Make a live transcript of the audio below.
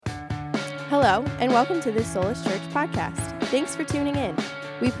Hello, and welcome to the Soulish Church podcast. Thanks for tuning in.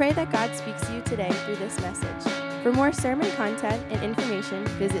 We pray that God speaks to you today through this message. For more sermon content and information,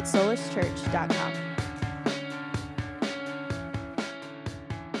 visit soulishchurch.com.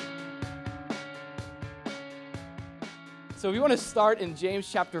 So we want to start in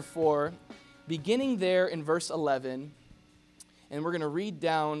James chapter 4, beginning there in verse 11, and we're going to read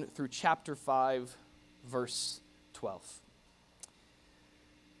down through chapter 5, verse 12.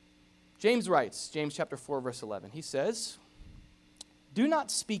 James writes, James chapter 4, verse 11, he says, "Do not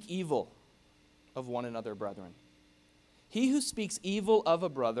speak evil of one another, brethren. He who speaks evil of a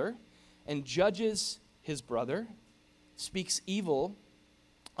brother and judges his brother speaks evil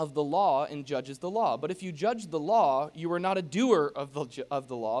of the law and judges the law. But if you judge the law, you are not a doer of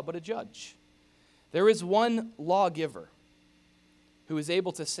the law, but a judge. There is one lawgiver who is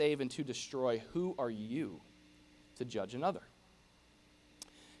able to save and to destroy. Who are you to judge another?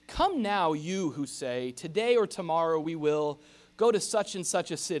 Come now, you who say, today or tomorrow we will go to such and such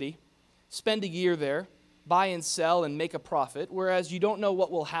a city, spend a year there, buy and sell and make a profit, whereas you don't know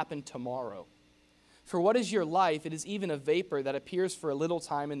what will happen tomorrow. For what is your life? It is even a vapor that appears for a little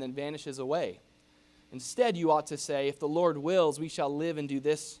time and then vanishes away. Instead, you ought to say, if the Lord wills, we shall live and do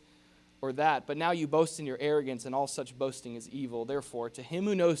this or that. But now you boast in your arrogance, and all such boasting is evil. Therefore, to him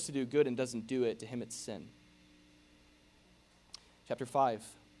who knows to do good and doesn't do it, to him it's sin." Chapter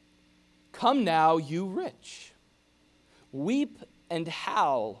 5. "Come now, you rich, weep and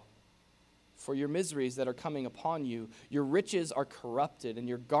howl for your miseries that are coming upon you. Your riches are corrupted, and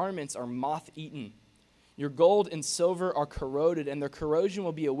your garments are moth-eaten. Your gold and silver are corroded, and their corrosion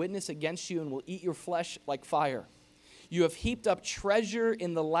will be a witness against you and will eat your flesh like fire. You have heaped up treasure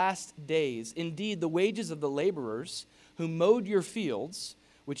in the last days. Indeed, the wages of the laborers who mowed your fields,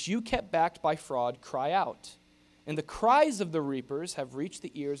 which you kept back by fraud, cry out. And the cries of the reapers have reached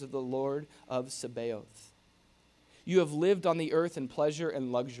the ears of the Lord of Sabaoth. You have lived on the earth in pleasure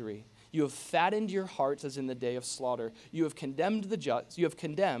and luxury. You have fattened your hearts as in the day of slaughter. You have condemned the just. You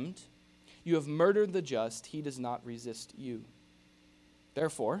have murdered the just. He does not resist you.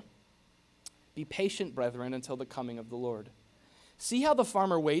 Therefore, be patient, brethren, until the coming of the Lord. See how the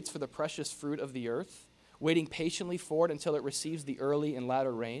farmer waits for the precious fruit of the earth, waiting patiently for it until it receives the early and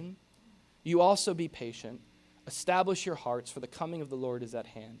latter rain. You also be patient. Establish your hearts, for the coming of the Lord is at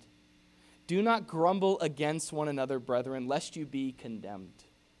hand. Do not grumble against one another, brethren, lest you be condemned.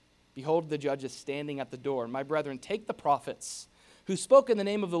 Behold, the judge is standing at the door. My brethren, take the prophets who spoke in the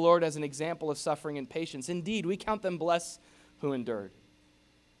name of the Lord as an example of suffering and patience. Indeed, we count them blessed who endured.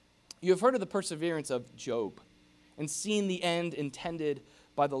 You have heard of the perseverance of Job and seen the end intended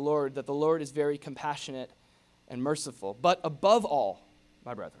by the Lord, that the Lord is very compassionate and merciful. But above all,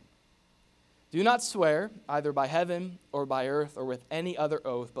 my brethren, do not swear either by heaven or by earth or with any other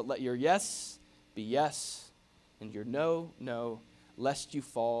oath, but let your yes be yes and your no, no, lest you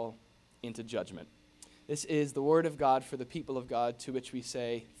fall into judgment." This is the word of God for the people of God, to which we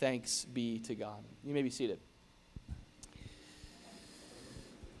say, thanks be to God. You may be seated.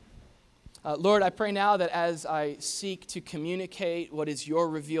 Lord, I pray now that as I seek to communicate what is your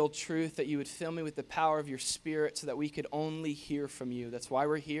revealed truth, that you would fill me with the power of your Spirit so that we could only hear from you. That's why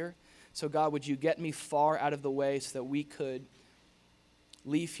we're here. So God, would you get me far out of the way so that we could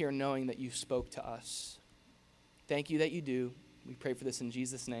leave here knowing that you spoke to us. Thank you that you do. We pray for this in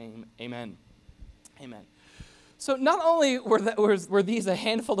Jesus' name. Amen. Amen. So not only were these a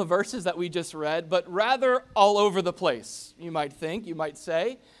handful of verses that we just read, but rather all over the place, you might think, you might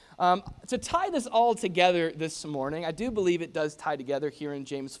say. To tie this all together this morning, I do believe it does tie together here in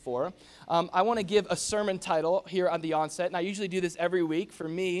James 4. I want to give a sermon title here on the onset, and I usually do this every week. For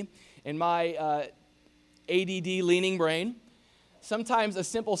me, in my ADD-leaning brain, sometimes a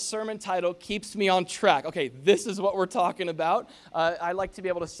simple sermon title keeps me on track. Okay, this is what we're talking about. I like to be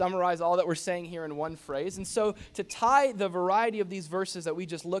able to summarize all that we're saying here in one phrase. And so to tie the variety of these verses that we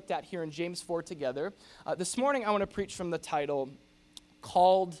just looked at here in James 4 together, this morning I want to preach from the title,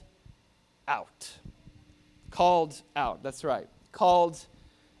 Called Out. Called Out, that's right. Called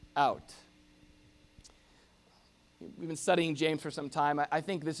Out. We've been studying James for some time. I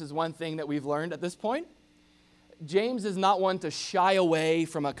think this is one thing that we've learned at this point. James is not one to shy away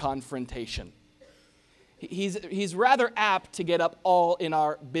from a confrontation. He's rather apt to get up all in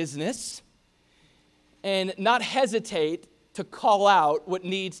our business and not hesitate to call out what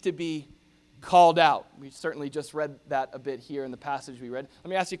needs to be called out. We certainly just read that a bit here in the passage we read. Let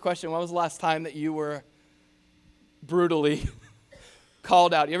me ask you a question. When was the last time that you were brutally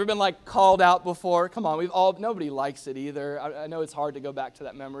called out? You ever been called out before? Come on, nobody likes it either. I know it's hard to go back to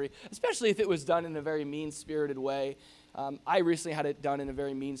that memory, especially if it was done in a very mean-spirited way. I recently had it done in a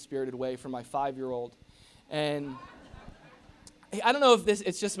very mean-spirited way for my 5-year-old. And I don't know if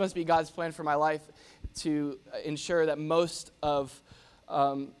it just must be God's plan for my life to ensure that most of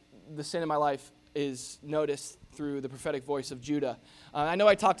the sin in my life is noticed through the prophetic voice of Judah. I know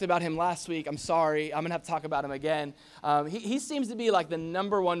I talked about him last week. I'm sorry. I'm going to have to talk about him again. He seems to be like the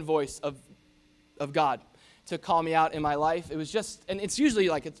number one voice of God to call me out in my life. It was just, and it's usually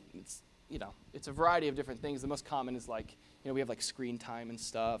like, it's a variety of different things. The most common is like, we have like screen time and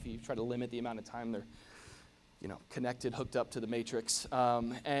stuff. You try to limit the amount of time they're, connected, hooked up to the matrix.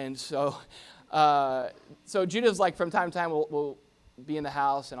 And so Judah's like, from time to time, we'll be in the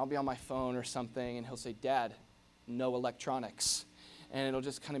house and I'll be on my phone or something, and he'll say, "Dad, no electronics." And it'll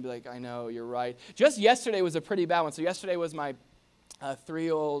just kind of be like, I know, you're right. Just yesterday was a pretty bad one. So yesterday was my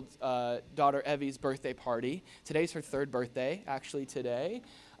 3-year-old daughter Evie's birthday party. Today's her 3rd birthday, actually today.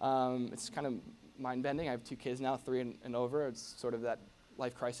 It's kind of mind-bending. I have 2 kids now, 3 and over. It's sort of that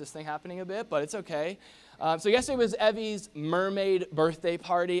life crisis thing happening a bit, but it's okay. So yesterday was Evie's mermaid birthday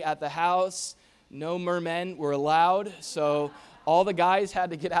party at the house. No mermen were allowed, so all the guys had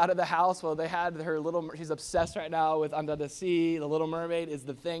to get out of the house. Well, they had her she's obsessed right now with Under the Sea. The Little Mermaid is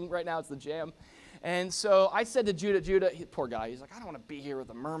the thing right now. It's the jam. And so I said to Judah, poor guy, he's like, I don't want to be here with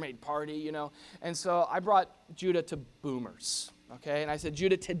a mermaid party, And so I brought Judah to Boomers, okay? And I said,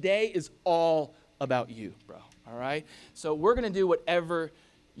 Judah, today is all about you, bro, all right? So we're going to do whatever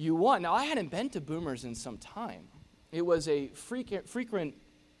you want. Now, I hadn't been to Boomers in some time. It was a frequent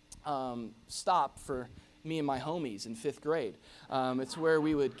stop for me and my homies in 5th grade. It's where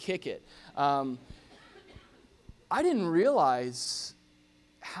we would kick it. I didn't realize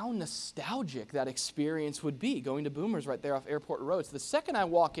how nostalgic that experience would be, going to Boomers right there off Airport Road. So the second I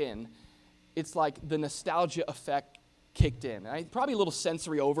walk in, it's like the nostalgia effect kicked in. Probably a little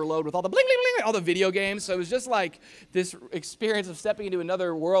sensory overload with all the bling, bling, bling, all the video games. So it was just like this experience of stepping into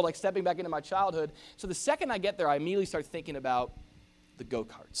another world, like stepping back into my childhood. So the second I get there, I immediately start thinking about the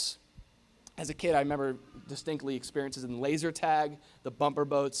go-karts. As a kid, I remember distinctly experiences in laser tag, the bumper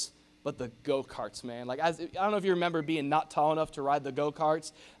boats, but the go-karts, man. I don't know if you remember being not tall enough to ride the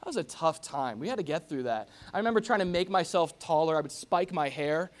go-karts. That was a tough time. We had to get through that. I remember trying to make myself taller. I would spike my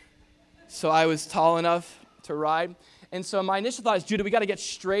hair so I was tall enough to ride. And so my initial thought is, Judah, we got to get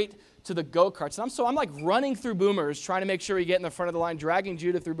straight to the go-karts. And I'm like running through Boomers, trying to make sure we get in the front of the line, dragging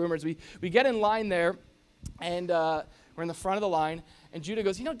Judah through Boomers. We get in line there, and we're in the front of the line, and Judah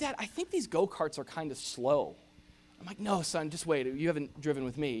goes, Dad, I think these go-karts are kind of slow. I'm like, no, son, just wait. You haven't driven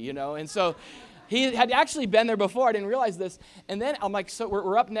with me, And so he had actually been there before. I didn't realize this. And then I'm like, so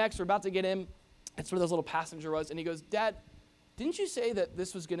we're up next. We're about to get in. That's where those little passenger was. And he goes, Dad, didn't you say that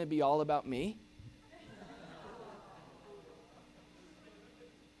this was going to be all about me?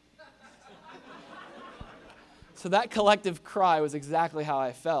 So that collective cry was exactly how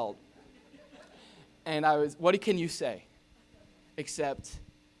I felt. And what can you say? Except,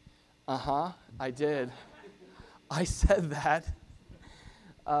 I did. I said that.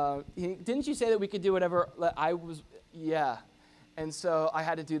 Didn't you say that we could do whatever? Yeah. And so I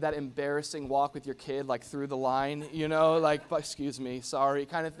had to do that embarrassing walk with your kid, like through the line, excuse me, sorry,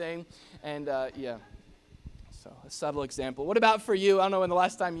 kind of thing. And yeah. So a subtle example. What about for you? I don't know when the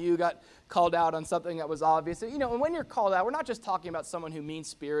last time you got called out on something that was obvious. And when you're called out, we're not just talking about someone who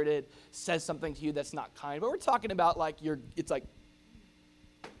mean-spirited, says something to you that's not kind, but we're talking about it's like,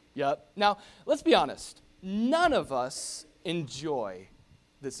 yep. Now, let's be honest. None of us enjoy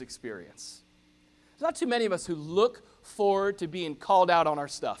this experience. There's not too many of us who look forward to being called out on our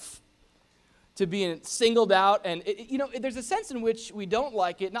stuff, to being singled out. And, there's a sense in which we don't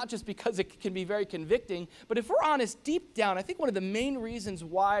like it, not just because it can be very convicting, but if we're honest, deep down, I think one of the main reasons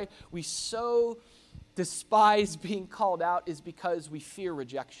why we so despise being called out is because we fear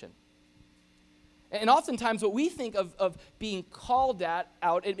rejection. And oftentimes what we think of being called out,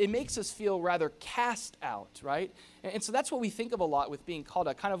 it makes us feel rather cast out, right? And so that's what we think of a lot with being called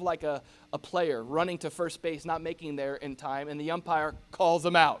out, kind of like a player running to first base, not making there in time, and the umpire calls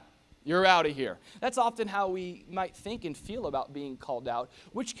them out. You're out of here. That's often how we might think and feel about being called out,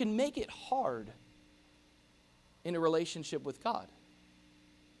 which can make it hard in a relationship with God.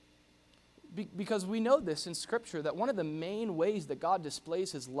 Because we know this in Scripture, that one of the main ways that God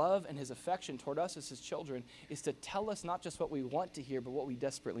displays his love and his affection toward us as his children is to tell us not just what we want to hear, but what we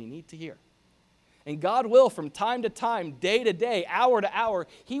desperately need to hear. And God will, from time to time, day to day, hour to hour,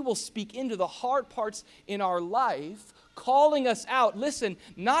 he will speak into the hard parts in our life, calling us out, listen,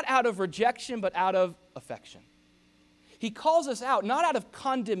 not out of rejection, but out of affection. He calls us out, not out of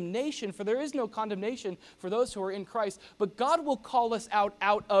condemnation, for there is no condemnation for those who are in Christ, but God will call us out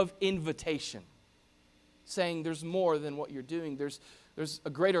of invitation. saying there's more than what you're doing. There's a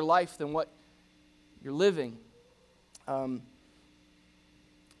greater life than what you're living. The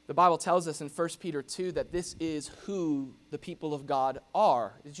Bible tells us in 1 Peter 2 that this is who the people of God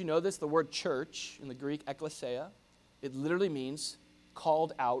are. Did you know this? The word church in the Greek, ekklesia, it literally means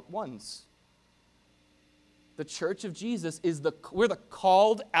called out ones. The church of Jesus we're the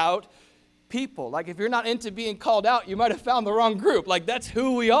called out people. Like if you're not into being called out, you might have found the wrong group. Like that's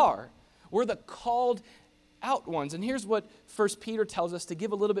who we are. We're the called out ones. And here's what 1 Peter tells us to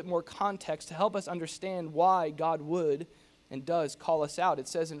give a little bit more context to help us understand why God would and does call us out. It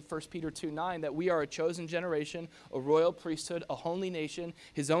says in 1 Peter 2:9 that we are a chosen generation, a royal priesthood, a holy nation,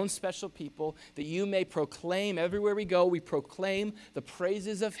 his own special people, that you may proclaim everywhere we go. We proclaim the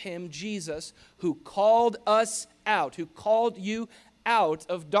praises of him, Jesus, who called us out, who called you out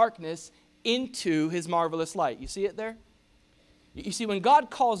of darkness into his marvelous light. You see it there? You see, when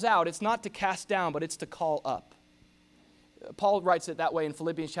God calls out, it's not to cast down, but it's to call up. Paul writes it that way in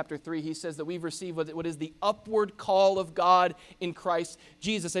Philippians chapter 3. He says that we've received what is the upward call of God in Christ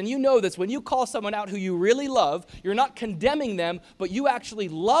Jesus. And you know this, when you call someone out who you really love, you're not condemning them, but you actually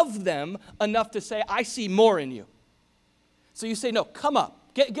love them enough to say, I see more in you. So you say, no, come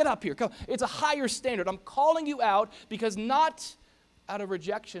up. Get up here. Come. It's a higher standard. I'm calling you out because not out of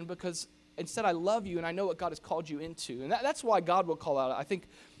rejection, because instead I love you and I know what God has called you into. And that's why God will call out. I think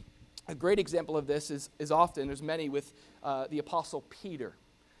a great example of this is often, there's many with the Apostle Peter.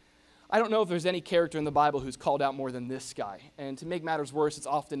 I don't know if there's any character in the Bible who's called out more than this guy. And to make matters worse, it's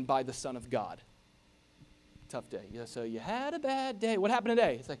often by the Son of God. Tough day. Yeah, so you had a bad day. What happened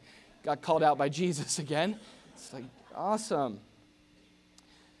today? It's like, got called out by Jesus again. It's like, awesome.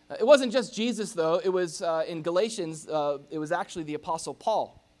 It wasn't just Jesus, though. It was in Galatians, it was actually the Apostle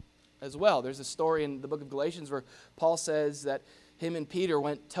Paul as well. There's a story in the book of Galatians where Paul says that him and Peter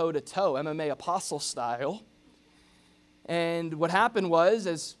went toe-to-toe, MMA apostle style. And what happened was,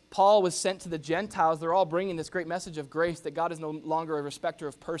 as Paul was sent to the Gentiles, they're all bringing this great message of grace that God is no longer a respecter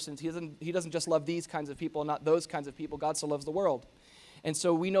of persons. He doesn't just love these kinds of people, not those kinds of people. God still loves the world. And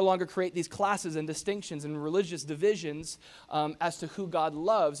so we no longer create these classes and distinctions and religious divisions as to who God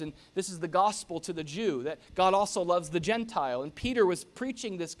loves. And this is the gospel to the Jew, that God also loves the Gentile. And Peter was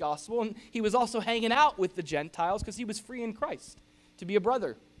preaching this gospel, and he was also hanging out with the Gentiles because he was free in Christ to be a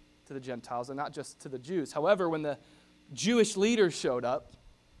brother to the Gentiles and not just to the Jews. However, when the Jewish leaders showed up,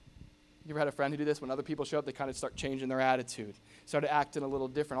 you ever had a friend who did this? When other people show up, they kind of start changing their attitude, started acting a little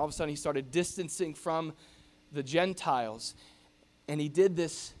different. All of a sudden, he started distancing from the Gentiles. And he did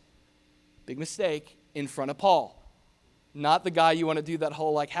this big mistake in front of Paul. Not the guy you want to do that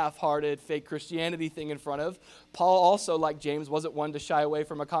whole like half-hearted fake Christianity thing in front of. Paul also, like James, wasn't one to shy away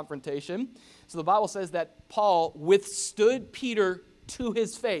from a confrontation. So the Bible says that Paul withstood Peter to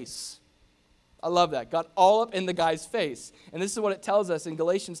his face. I love that. Got all up in the guy's face. And this is what it tells us in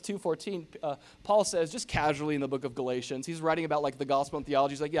Galatians 2:14. Paul says, just casually in the book of Galatians, he's writing about like the gospel and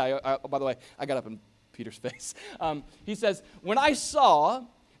theology. He's like, yeah, by the way, I got up in Peter's face. He says, when I saw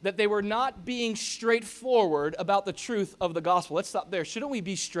that they were not being straightforward about the truth of the gospel. Let's stop there. Shouldn't we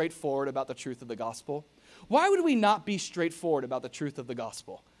be straightforward about the truth of the gospel? Why would we not be straightforward about the truth of the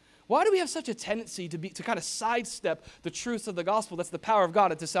gospel? Why do we have such a tendency to kind of sidestep the truth of the gospel that's the power of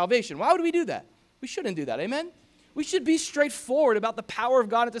God into salvation? Why would we do that? We shouldn't do that, amen? We should be straightforward about the power of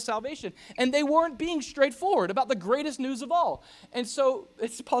God into salvation. And they weren't being straightforward about the greatest news of all. And so,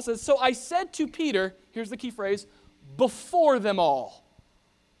 Paul says, so I said to Peter, here's the key phrase, before them all.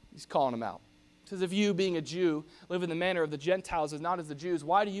 He's calling them out. He says, if you, being a Jew, live in the manner of the Gentiles as not as the Jews,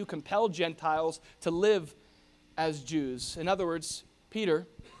 why do you compel Gentiles to live as Jews? In other words, Peter,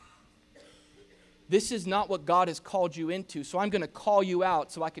 this is not what God has called you into, so I'm going to call you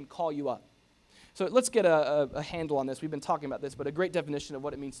out so I can call you up. So let's get a handle on this. We've been talking about this, but a great definition of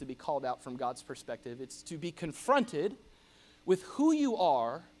what it means to be called out from God's perspective. It's to be confronted with who you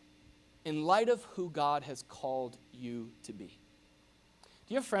are in light of who God has called you to be.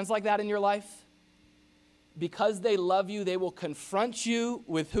 Do you have friends like that in your life? Because they love you, they will confront you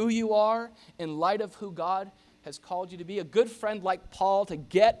with who you are in light of who God has called you to be. A good friend like Paul to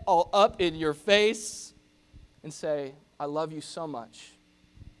get all up in your face and say, I love you so much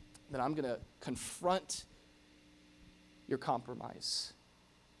that I'm going to confront your compromise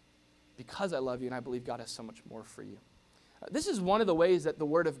because I love you and I believe God has so much more for you. This is one of the ways that the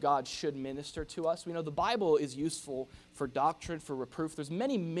Word of God should minister to us. We know the Bible is useful for doctrine, for reproof. There's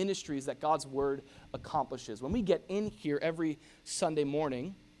many ministries that God's Word accomplishes. When we get in here every Sunday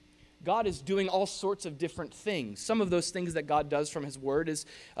morning, God is doing all sorts of different things. Some of those things that God does from His Word is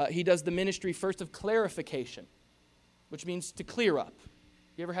He does the ministry first of clarification, which means to clear up.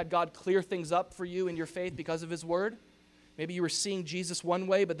 You You ever had God clear things up for you in your faith because of his word? Maybe you were seeing Jesus one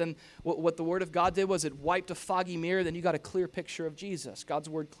way, but then what the word of God did was it wiped a foggy mirror, then you got a clear picture of Jesus. God's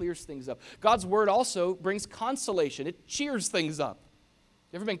word clears things up. God's word also brings consolation. It cheers things up.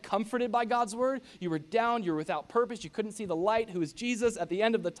 You ever been comforted by God's word? You were down, you were without purpose, you couldn't see the light, who is Jesus, at the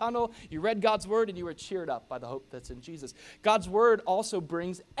end of the tunnel. You read God's word and you were cheered up by the hope that's in Jesus. God's word also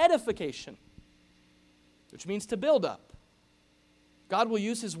brings edification, which means to build up. God will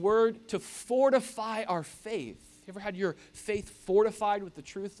use his word to fortify our faith. You ever had your faith fortified with the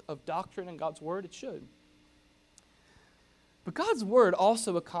truth of doctrine and God's word? It should. But God's word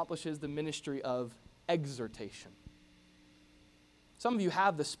also accomplishes the ministry of exhortation. Some of you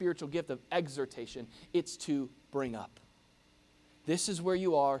have the spiritual gift of exhortation. It's to bring up. This is where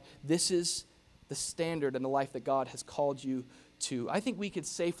you are. This is the standard in the life that God has called you to. I think we could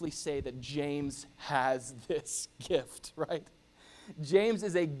safely say that James has this gift, right? James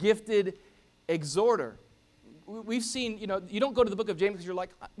is a gifted exhorter. We've seen, you don't go to the book of James because you're like,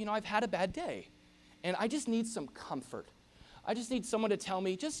 I've had a bad day, and I just need some comfort. I just need someone to tell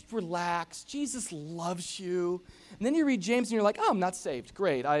me, just relax. Jesus loves you. And then you read James and you're like, I'm not saved.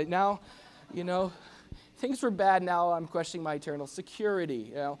 Great. Things were bad. Now I'm questioning my eternal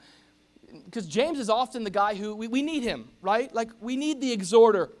security. Because James is often the guy who, we need him, right? Like, we need the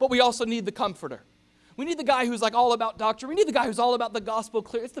exhorter, but we also need the comforter. We need the guy who's like all about doctrine. We need the guy who's all about the gospel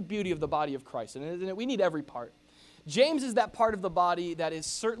clear. It's the beauty of the body of Christ, isn't it? We need every part. James is that part of the body that is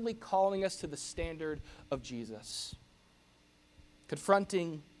certainly calling us to the standard of Jesus,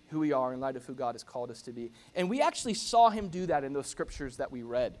 confronting who we are in light of who God has called us to be. And we actually saw him do that in those scriptures that we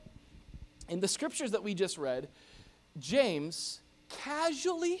read. In the scriptures that we just read, James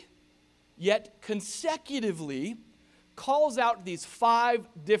casually yet consecutively calls out these 5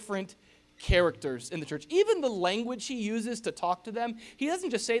 different characters in the church. Even the language he uses to talk to them, he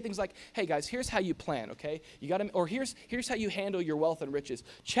doesn't just say things like, hey guys, here's how you plan, okay? Or here's how you handle your wealth and riches.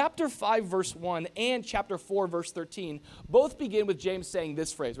 Chapter 5 verse 1 and chapter 4 verse 13 both begin with James saying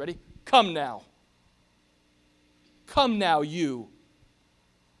this phrase. Ready? Come now. Come now, you.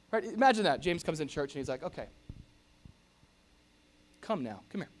 Right? Imagine that. James comes in church and he's like, okay. Come now.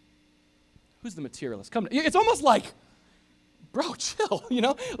 Come here. Who's the materialist? Come now. It's almost like, bro, chill,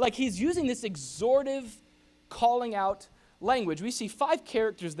 Like he's using this exhortive, calling out language. We see 5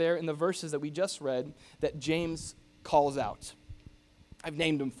 characters there in the verses that we just read that James calls out. I've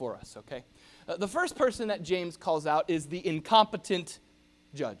named them for us, okay? The first person that James calls out is the incompetent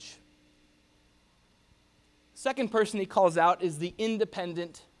judge. Second person he calls out is the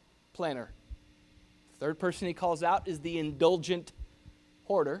independent planner. Third person he calls out is the indulgent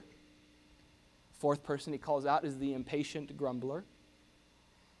hoarder. Fourth person he calls out is the impatient grumbler.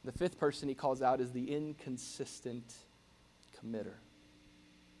 The fifth person he calls out is the inconsistent committer.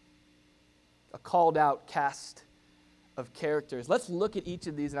 A called out cast of characters. Let's look at each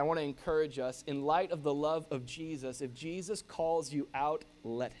of these, and I want to encourage us, in light of the love of Jesus, if Jesus calls you out,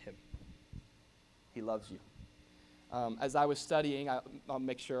 let him. He loves you. As I was studying, I'll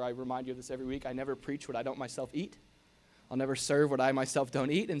make sure I remind you of this every week, I never preach what I don't myself eat. I'll never serve what I myself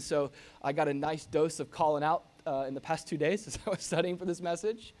don't eat. And so I got a nice dose of calling out in the past 2 days as I was studying for this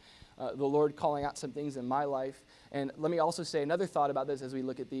message. The Lord calling out some things in my life. And let me also say another thought about this as we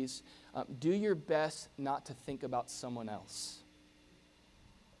look at these. Do your best not to think about someone else.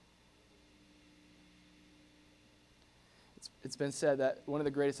 It's been said that one of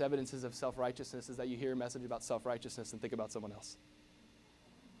the greatest evidences of self-righteousness is that you hear a message about self-righteousness and think about someone else.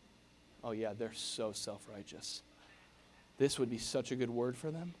 Oh yeah, they're so self-righteous. This would be such a good word for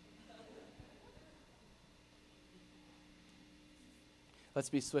them. Let's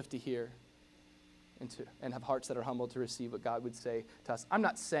be swift to hear and have hearts that are humble to receive what God would say to us. I'm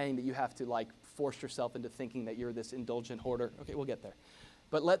not saying that you have to force yourself into thinking that you're this indulgent hoarder. Okay, we'll get there.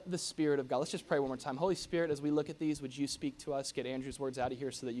 But let the Spirit of God, let's just pray one more time. Holy Spirit, as we look at these, would you speak to us? Get Andrew's words out of here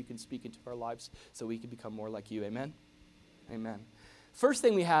so that you can speak into our lives so we can become more like you. Amen? Amen. First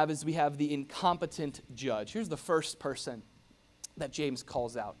thing we have the incompetent judge. Here's the first person that James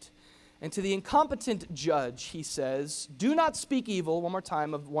calls out. And to the incompetent judge, he says, do not speak evil, one more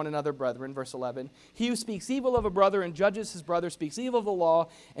time, of one another, brethren, verse 11. He who speaks evil of a brother and judges his brother speaks evil of the law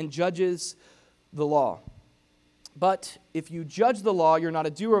and judges the law. But if you judge the law, you're not a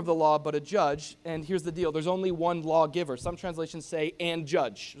doer of the law, but a judge. And here's the deal. There's only one lawgiver. Some translations say, and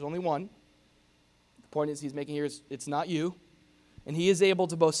judge. There's only one. The point is he's making here is it's not you. And he is able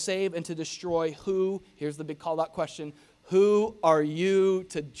to both save and to destroy who? Here's the big called-out question. Who are you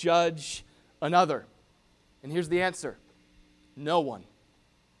to judge another? And here's the answer. No one.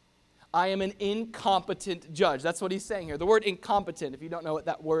 I am an incompetent judge. That's what he's saying here. The word incompetent, if you don't know what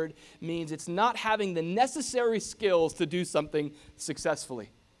that word means, it's not having the necessary skills to do something successfully.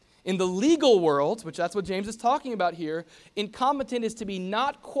 In the legal world, which that's what James is talking about here, incompetent is to be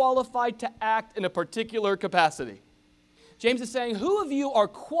not qualified to act in a particular capacity. James is saying, who of you are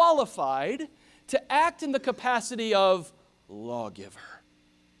qualified to act in the capacity of lawgiver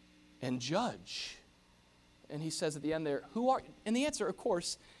and judge? And he says at the end there, who are, and the answer, of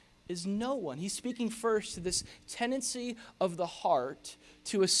course, is no one. He's speaking first to this tendency of the heart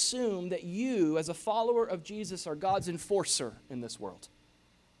to assume that you, as a follower of Jesus, are God's enforcer in this world.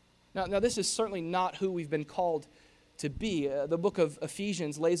 Now this is certainly not who we've been called to be. The book of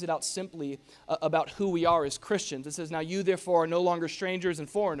Ephesians lays it out simply about who we are as Christians. It says, now you therefore are no longer strangers and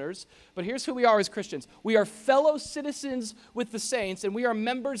foreigners, but here's who we are as Christians. We are fellow citizens with the saints, and we are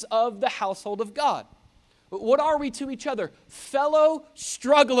members of the household of God. What are we to each other? Fellow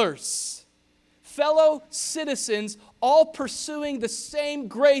strugglers, fellow citizens, all pursuing the same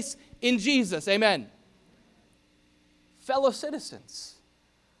grace in Jesus. Amen. Fellow citizens.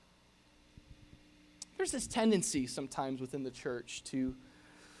 There's this tendency sometimes within the church to,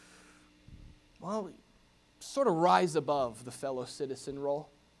 sort of rise above the fellow citizen role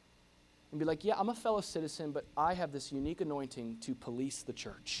and be like, yeah, I'm a fellow citizen, but I have this unique anointing to police the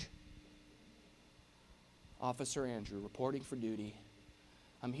church. Officer Andrew, reporting for duty.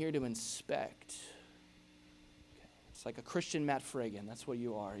 I'm here to inspect. Okay. It's like a Christian Matt Fragan. That's what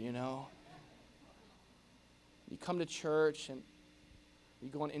you are, you know. You come to church and you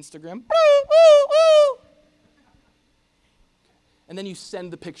go on Instagram. Woo, woo, woo. Okay. And then you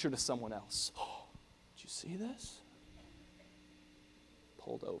send the picture to someone else. Oh, did you see this?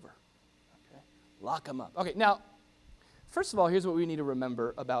 Pulled over. Okay. Lock them up. Okay, now, first of all, here's what we need to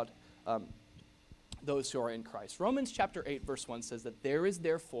remember about those who are in Christ. Romans chapter 8, verse 1 says that there is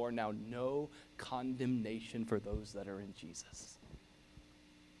therefore now no condemnation for those that are in Jesus.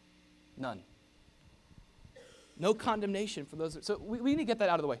 None. No condemnation for those. So we need to get that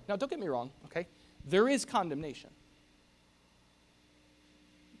out of the way. Now, don't get me wrong, okay? There is condemnation.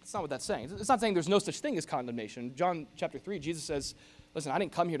 That's not what that's saying. It's not saying there's no such thing as condemnation. John chapter 3, Jesus says, listen, I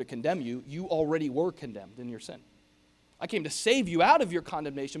didn't come here to condemn you. You already were condemned in your sin. I came to save you out of your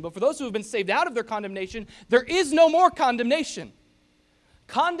condemnation, but for those who have been saved out of their condemnation, there is no more condemnation.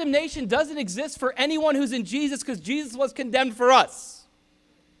 Condemnation doesn't exist for anyone who's in Jesus because Jesus was condemned for us.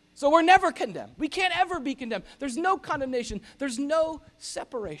 So we're never condemned. We can't ever be condemned. There's no condemnation. There's no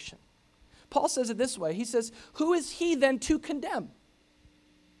separation. Paul says it this way. He says, who is he then to condemn?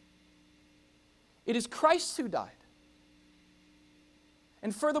 It is Christ who died.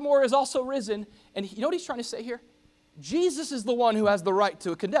 And furthermore is also risen. And you know what he's trying to say here? Jesus is the one who has the right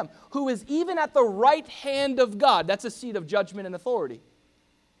to condemn, who is even at the right hand of God. That's a seat of judgment and authority.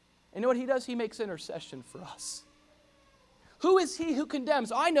 And you know what he does? He makes intercession for us. Who is he who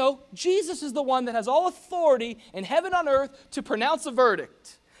condemns? I know Jesus is the one that has all authority in heaven and on earth to pronounce a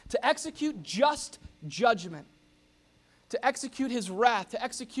verdict, to execute just judgment, to execute his wrath, to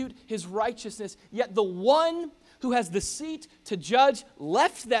execute his righteousness. Yet the one who has the seat to judge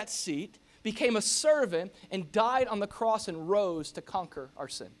left that seat, became a servant, and died on the cross and rose to conquer our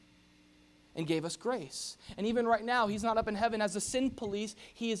sin and gave us grace. And even right now, he's not up in heaven as a sin police.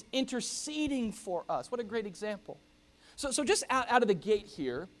 He is interceding for us. What a great example. So just out of the gate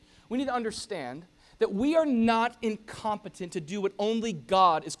here, we need to understand that we are not incompetent to do what only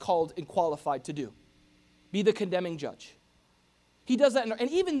God is called and qualified to do. Be the condemning judge. He does that,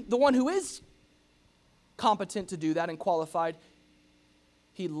 and even the one who is competent to do that and qualified,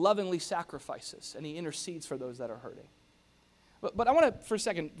 he lovingly sacrifices and he intercedes for those that are hurting. But I want to, for a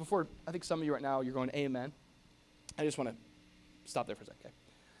second, before I think some of you right now, you're going, amen. I just want to stop there for a second,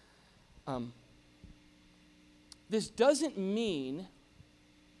 okay? This doesn't mean,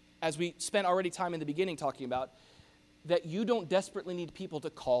 as we spent already time in the beginning talking about, that you don't desperately need people to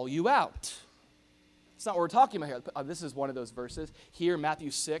call you out. It's not what we're talking about here. This is one of those verses. Here, Matthew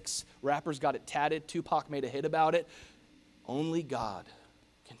 6, rappers got it tatted. Tupac made a hit about it. Only God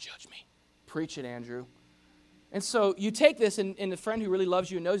can judge me. Preach it, Andrew. And so you take this, and a friend who really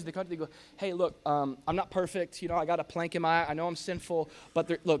loves you and knows you, they go, hey, look, I'm not perfect. You know, I got a plank in my eye. I know I'm sinful. But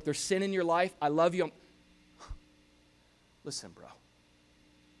there's sin in your life. I love you. Listen, bro.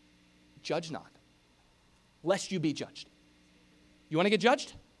 Judge not, lest you be judged. You want to get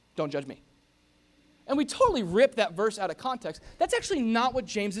judged? Don't judge me. And we totally rip that verse out of context. That's actually not what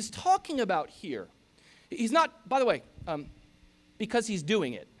James is talking about here. He's not, by the way, because he's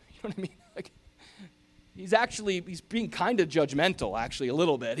doing it. You know what I mean? Like, he's being kind of judgmental, actually, a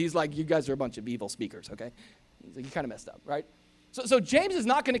little bit. He's like, you guys are a bunch of evil speakers, okay? He's like, you kind of messed up, right? So James is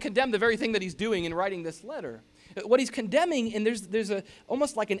not going to condemn the very thing that he's doing in writing this letter. What he's condemning, and there's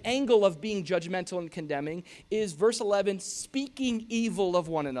almost like an angle of being judgmental and condemning, is verse 11, speaking evil of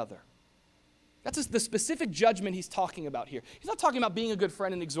one another. That's the specific judgment he's talking about here. He's not talking about being a good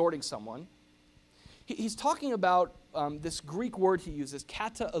friend and exhorting someone. He's talking about this Greek word he uses,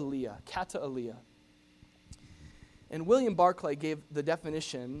 kata-alia. And William Barclay gave the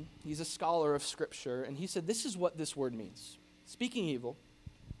definition. He's a scholar of Scripture, and he said this is what this word means. Speaking evil,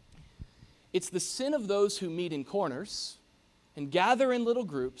 it's the sin of those who meet in corners and gather in little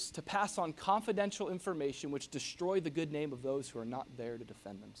groups to pass on confidential information which destroy the good name of those who are not there to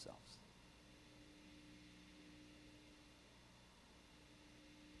defend themselves.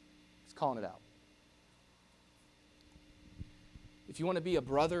 He's calling it out. If you want to be a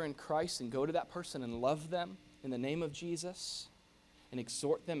brother in Christ and go to that person and love them in the name of Jesus and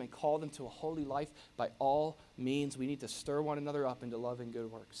exhort them and call them to a holy life, by all means, we need to stir one another up into love and good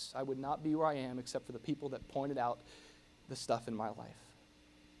works. I would not be where I am except for the people that pointed out the stuff in my life.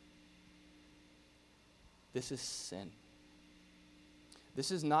 This is sin. This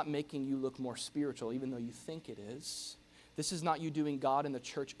is not making you look more spiritual, even though you think it is. This is not you doing God and the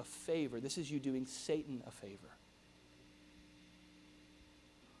church a favor. This is you doing Satan a favor.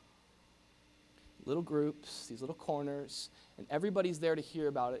 Little groups, these little corners, and everybody's there to hear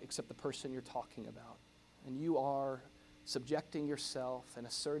about it except the person you're talking about. And you are subjecting yourself and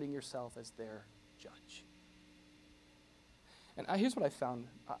asserting yourself as their judge. And here's what I found.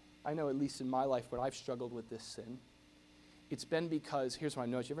 I know, at least in my life, where I've struggled with this sin. It's been because, here's what I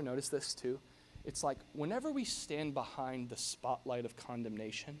noticed. You ever notice this too? It's like whenever we stand behind the spotlight of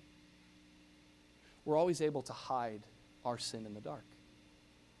condemnation, we're always able to hide our sin in the dark.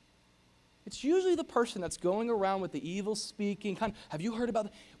 It's usually the person that's going around with the evil speaking kind of, have you heard about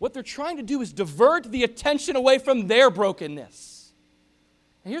that? What they're trying to do is divert the attention away from their brokenness.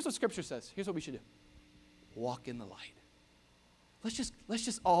 And here's what Scripture says. Here's what we should do. Walk in the light. Let's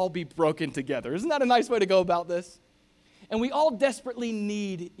just all be broken together. Isn't that a nice way to go about this? And we all desperately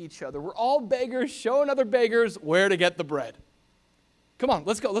need each other. We're all beggars showing other beggars where to get the bread. Come on,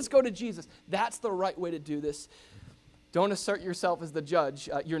 let's go. Let's go to Jesus. That's the right way to do this. Don't assert yourself as the judge.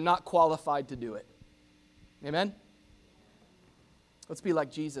 You're not qualified to do it. Amen? Let's be like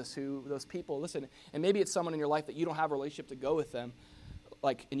Jesus, who those people, listen, and maybe it's someone in your life that you don't have a relationship to go with them,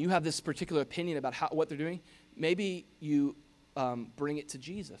 and you have this particular opinion about what they're doing. Maybe you bring it to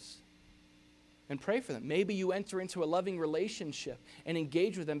Jesus and pray for them. Maybe you enter into a loving relationship and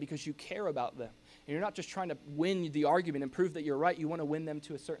engage with them because you care about them. And you're not just trying to win the argument and prove that you're right. You want to win them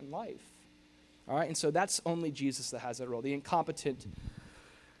to a certain life. All right, and so that's only Jesus that has that role, the incompetent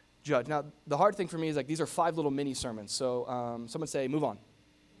judge. Now, the hard thing for me is these are 5 little mini sermons. So someone say, move on.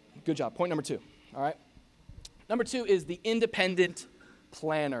 Good job. Point number 2. All right. Number 2 is the independent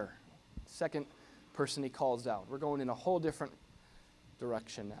planner. Second person he calls out. We're going in a whole different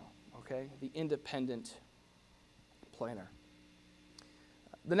direction now, okay? The independent planner.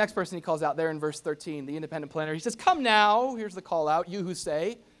 The next person he calls out there in verse 13, the independent planner, he says, come now, here's the call out, you who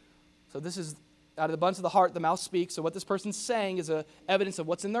say. So this is out of the abundance of the heart, the mouth speaks. So what this person's saying is evidence of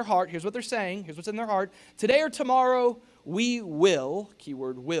what's in their heart. Here's what they're saying. Here's what's in their heart. Today or tomorrow, we will,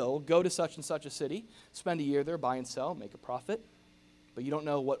 keyword will, go to such and such a city, spend a year there, buy and sell, make a profit. But you don't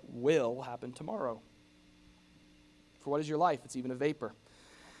know what will happen tomorrow. For what is your life? It's even a vapor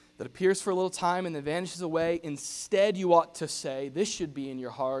that appears for a little time and then vanishes away. Instead, you ought to say, this should be in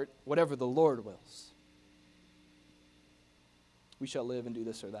your heart, whatever the Lord wills. We shall live and do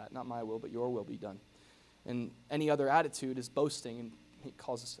this or that. Not my will, but your will be done. And any other attitude is boasting, and he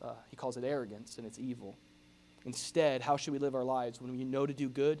calls it arrogance, and it's evil. Instead, how should we live our lives? When we know to do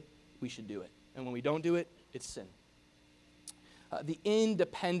good, we should do it. And when we don't do it, it's sin. The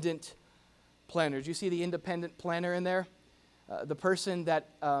independent planner. Did you see the independent planner in there? The person that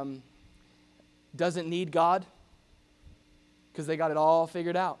doesn't need God because they got it all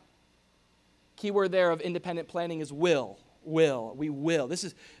figured out. Keyword there of independent planning is will. We will. This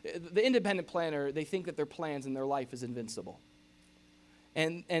is the independent planner. They think that their plans and their life is invincible,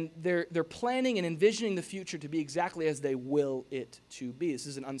 and they're planning and envisioning the future to be exactly as they will it to be. This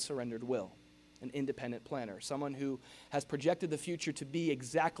is an unsurrendered will, an independent planner, someone who has projected the future to be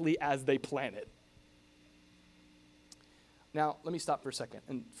exactly as they plan it. Now, let me stop for a second.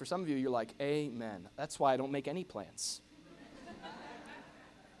 And for some of you, you're like, amen. That's why I don't make any plans.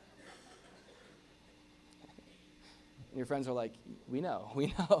 And your friends are like, we know.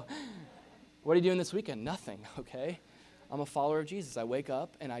 What are you doing this weekend? Nothing, okay? I'm a follower of Jesus. I wake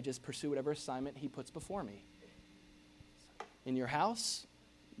up and I just pursue whatever assignment he puts before me. In your house,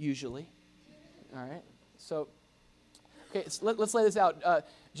 usually. All right? So Okay, so let's lay this out.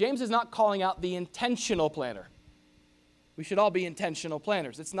 James is not calling out the intentional planner. We should all be intentional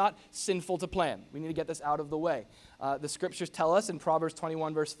planners. It's not sinful to plan. We need to get this out of the way. The scriptures tell us in Proverbs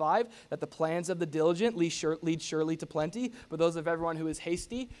 21, verse 5, that the plans of the diligent lead surely to plenty, but those of everyone who is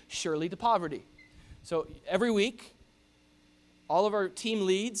hasty, surely to poverty. So every week, all of our team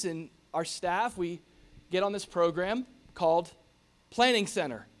leads and our staff, we get on this program called Planning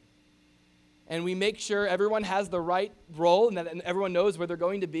Center. And we make sure everyone has the right role and that everyone knows where they're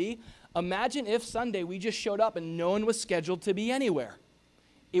going to be. Imagine if Sunday we just showed up and no one was scheduled to be anywhere.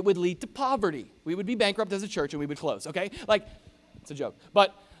 It would lead to poverty. We would be bankrupt as a church and we would close, okay? Like, it's a joke.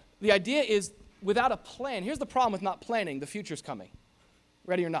 But the idea is, without a plan, here's the problem with not planning. The future's coming,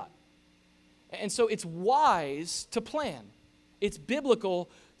 ready or not. And so it's wise to plan. It's biblical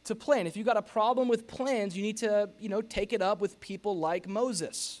to plan. If you've got a problem with plans, you need to, take it up with people like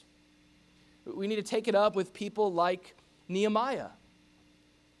Moses. We need to take it up with people like Nehemiah.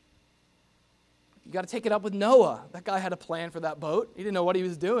 You got to take it up with Noah. That guy had a plan for that boat. He didn't know what he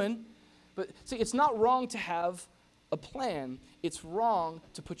was doing. But see, it's not wrong to have a plan. It's wrong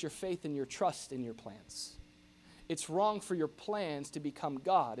to put your faith and your trust in your plans. It's wrong for your plans to become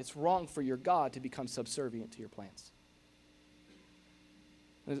God. It's wrong for your God to become subservient to your plans.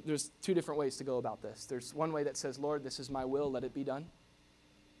 There's two different ways to go about this. There's one way that says, Lord, this is my will, let it be done.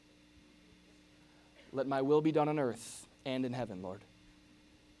 Let my will be done on earth and in heaven, Lord.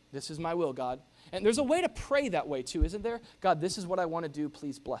 This is my will, God. And there's a way to pray that way too, isn't there? God, this is what I want to do.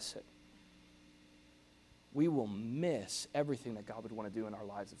 Please bless it. We will miss everything that God would want to do in our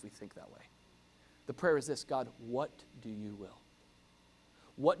lives if we think that way. The prayer is this: God, what do you will?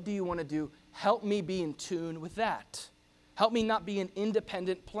 What do you want to do? Help me be in tune with that. Help me not be an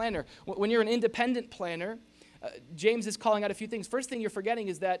independent planner. When you're an independent planner, James is calling out a few things. First thing you're forgetting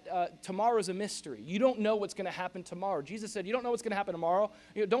is that tomorrow is a mystery. You don't know what's going to happen tomorrow. Jesus said, you don't know what's going to happen tomorrow.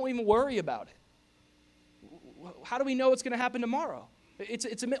 Don't even worry about it. How do we know what's going to happen tomorrow?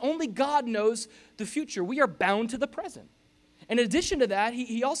 Only God knows the future. We are bound to the present. And in addition to that,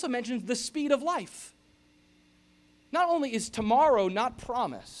 he also mentions the speed of life. Not only is tomorrow not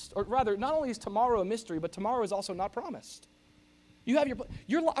promised, or rather, not only is tomorrow a mystery, but tomorrow is also not promised. You have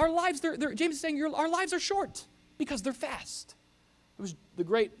our lives. James is saying our lives are short because they're fast. It was the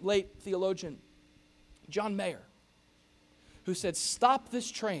great late theologian John Mayer who said, "Stop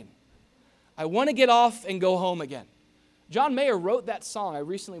this train. I want to get off and go home again." John Mayer wrote that song. I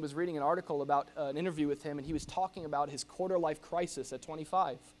recently was reading an article about an interview with him, and he was talking about his quarter-life crisis at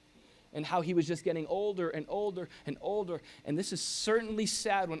 25 and how he was just getting older and older and older. And this is certainly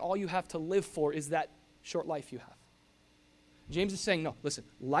sad when all you have to live for is that short life you have. James is saying, no, listen,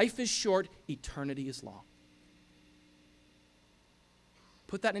 life is short, eternity is long.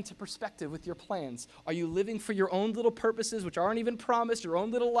 Put that into perspective with your plans. Are you living for your own little purposes, which aren't even promised, your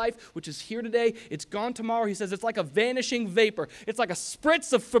own little life, which is here today, it's gone tomorrow? He says it's like a vanishing vapor. It's like a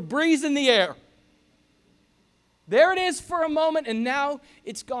spritz of Febreze in the air. There it is for a moment, and now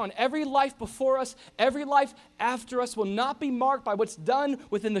it's gone. Every life before us, every life after us will not be marked by what's done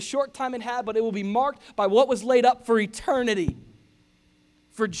within the short time it had, but it will be marked by what was laid up for eternity,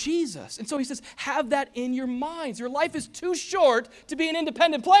 for Jesus. And so he says, have that in your minds. Your life is too short to be an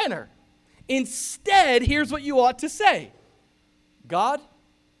independent planner. Instead, here's what you ought to say: God,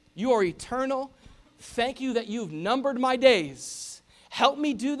 you are eternal. Thank you that you've numbered my days. Help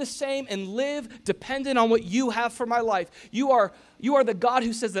me do the same and live dependent on what you have for my life. You are the God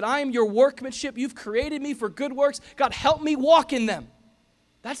who says that I am your workmanship. You've created me for good works. God, help me walk in them.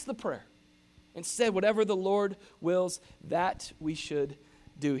 That's the prayer. Instead, whatever the Lord wills, that we should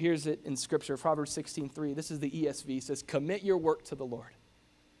do. Here's it in Scripture, Proverbs 16:3. This is the ESV. It says, commit your work to the Lord,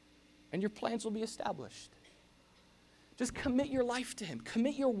 and your plans will be established. Just commit your life to him.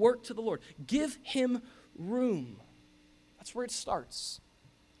 Commit your work to the Lord. Give him room. That's where it starts.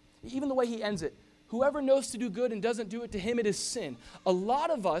 Even the way he ends it, whoever knows to do good and doesn't do it, to him it is sin. A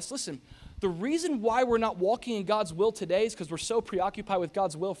lot of us, listen, the reason why we're not walking in God's will today is because we're so preoccupied with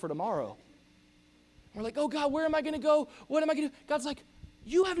God's will for tomorrow. We're like, oh God, where am I going to go? What am I going to do? God's like,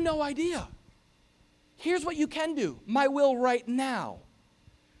 you have no idea. Here's what you can do. My will right now.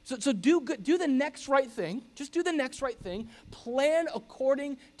 So do good, do the next right thing. Just do the next right thing. Plan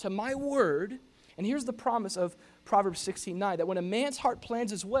according to my word. And here's the promise of Proverbs 16:9, that when a man's heart plans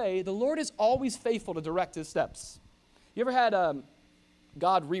his way, the Lord is always faithful to direct his steps. You ever had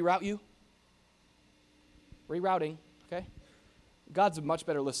God reroute you? Rerouting, okay? God's a much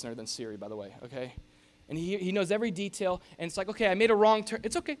better listener than Siri, by the way, okay? And he knows every detail, and it's like, okay, I made a wrong turn.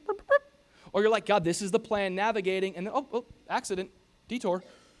 It's okay. Or you're like, God, this is the plan, navigating, and then, oh, accident, detour.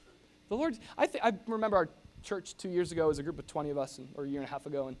 The Lord, I remember church 2 years ago. It was a group of 20 of us, or a year and a half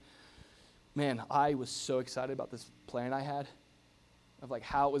ago, and man, I was so excited about this plan I had of like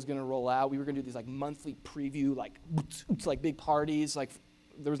how it was going to roll out. We were going to do these like monthly preview, like big parties. Like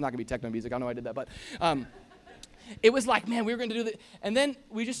there was not going to be techno music. I know I did that, but it was like, man, we were going to do that. And then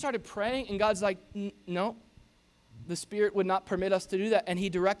we just started praying, and God's like, no, the Spirit would not permit us to do that, and He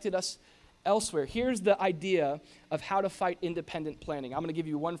directed us elsewhere. Here's the idea of how to fight independent planning. I'm going to give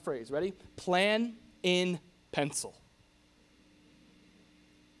you one phrase. Ready? Plan in pencil.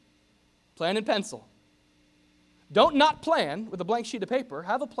 Plan in pencil. Don't not plan with a blank sheet of paper.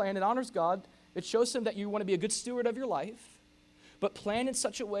 Have a plan. It honors God. It shows Him that you want to be a good steward of your life. But plan in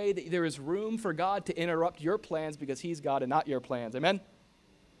such a way that there is room for God to interrupt your plans because He's God and not your plans. Amen?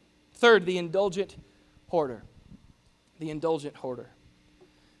 Third, the indulgent hoarder. The indulgent hoarder.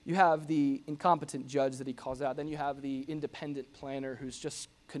 You have the incompetent judge that he calls out. Then you have the independent planner who's just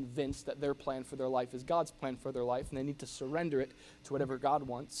convinced that their plan for their life is God's plan for their life, and they need to surrender it to whatever God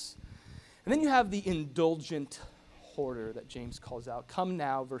wants. And then you have the indulgent hoarder that James calls out. Come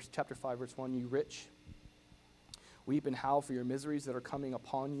now, chapter 5, verse 1, you rich, weep and howl for your miseries that are coming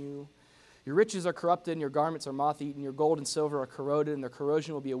upon you. Your riches are corrupted, and your garments are moth-eaten. Your gold and silver are corroded, and their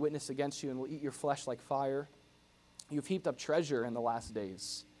corrosion will be a witness against you and will eat your flesh like fire. You've heaped up treasure in the last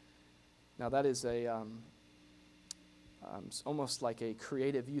days. Now that is almost like a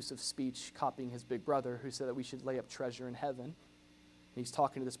creative use of speech, copying his big brother who said that we should lay up treasure in heaven. He's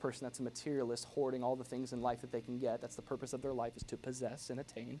talking to this person that's a materialist, hoarding all the things in life that they can get. That's the purpose of their life, is to possess and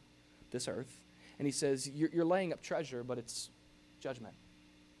attain this earth. And he says, you're laying up treasure, but it's judgment.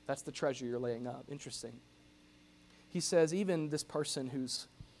 That's the treasure you're laying up. Interesting. He says, even this person who's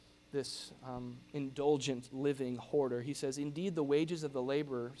this indulgent living hoarder, he says, indeed the wages of the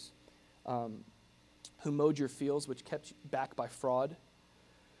laborers who mowed your fields, which kept you back by fraud,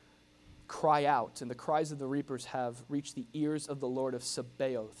 cry out, and the cries of the reapers have reached the ears of the Lord of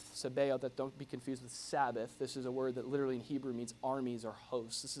Sabaoth. Sabaoth, that don't be confused with Sabbath. This is a word that literally in Hebrew means armies or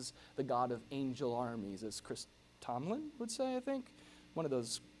hosts. This is the God of angel armies, as Chris Tomlin would say, I think. One of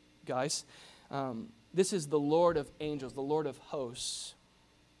those guys. This is the Lord of angels, the Lord of hosts.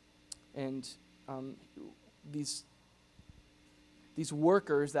 And these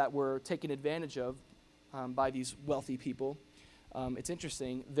workers that were taken advantage of by these wealthy people, it's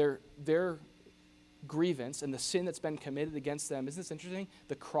interesting, their grievance and the sin that's been committed against them, isn't this interesting?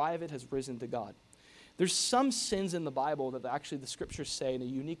 The cry of it has risen to God. There's some sins in the Bible that actually the scriptures say in a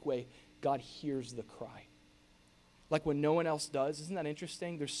unique way, God hears the cry. Like when no one else does, isn't that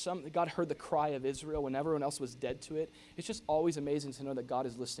interesting? God heard the cry of Israel when everyone else was dead to it. It's just always amazing to know that God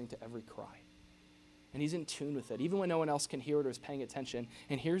is listening to every cry. And He's in tune with it, even when no one else can hear it or is paying attention.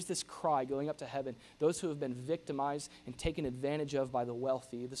 And here's this cry going up to heaven. Those who have been victimized and taken advantage of by the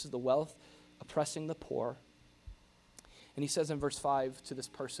wealthy. This is the wealth oppressing the poor. And he says in verse 5 to this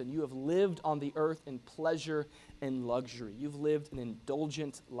person, you have lived on the earth in pleasure and luxury. You've lived an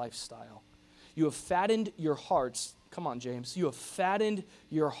indulgent lifestyle. You have fattened your hearts. Come on, James. You have fattened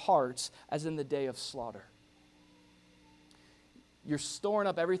your hearts as in the day of slaughter. You're storing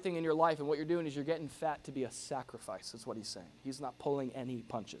up everything in your life, and what you're doing is you're getting fat to be a sacrifice, is what he's saying. He's not pulling any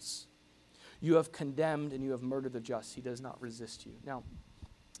punches. You have condemned and you have murdered the just. He does not resist you. Now,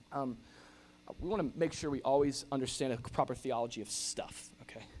 we want to make sure we always understand a proper theology of stuff,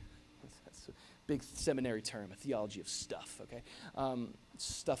 okay? That's a big seminary term, a theology of stuff, okay?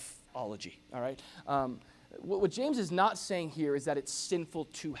 Stuffology, all right? What James is not saying here is that it's sinful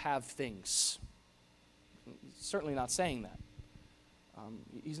to have things. He's certainly not saying that.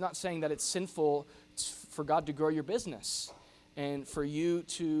 He's not saying that it's sinful for God to grow your business and for you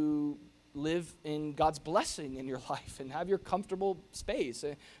to live in God's blessing in your life and have your comfortable space.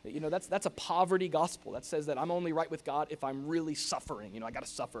 That's a poverty gospel that says that I'm only right with God if I'm really suffering. I got to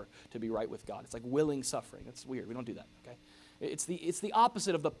suffer to be right with God. It's like willing suffering. That's weird. We don't do that, okay? It's the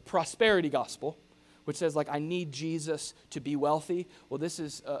opposite of the prosperity gospel, which says, like, I need Jesus to be wealthy. Well, this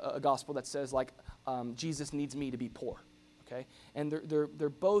is a gospel that says, like, Jesus needs me to be poor. Okay? And they're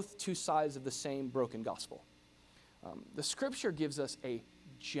both two sides of the same broken gospel. The scripture gives us a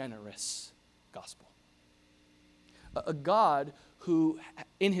generous gospel. A God who,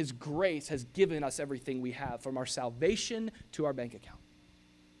 in his grace, has given us everything we have, from our salvation to our bank account,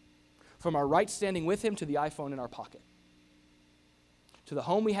 from our right standing with him to the iPhone in our pocket, to the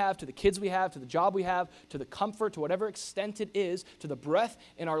home we have, to the kids we have, to the job we have, to the comfort, to whatever extent it is, to the breath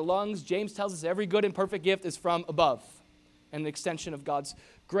in our lungs. James tells us every good and perfect gift is from above, and an extension of God's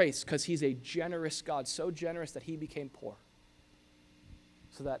grace, because he's a generous God, so generous that he became poor,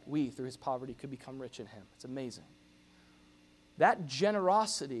 so that we, through his poverty, could become rich in him. It's amazing. That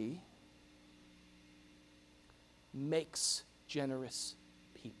generosity makes generous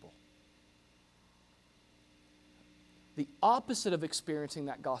people. The opposite of experiencing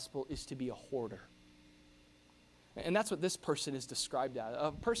that gospel is to be a hoarder. And that's what this person is described as.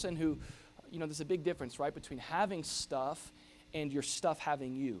 A person who, there's a big difference, right, between having stuff and your stuff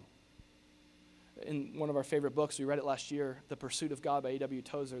having you. In one of our favorite books, we read it last year, The Pursuit of God by A.W.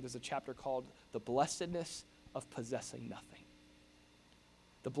 Tozer, there's a chapter called The Blessedness of Possessing Nothing.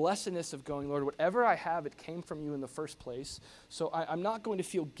 The blessedness of going, Lord, whatever I have, it came from you in the first place. So I'm not going to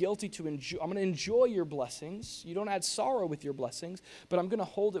feel guilty to enjoy. I'm going to enjoy your blessings. You don't add sorrow with your blessings, but I'm going to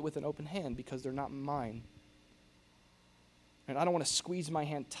hold it with an open hand because they're not mine. And I don't want to squeeze my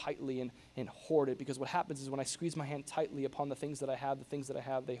hand tightly and hoard it, because what happens is when I squeeze my hand tightly upon the things that I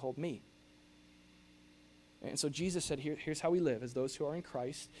have, they hold me. And so Jesus said, here's how we live as those who are in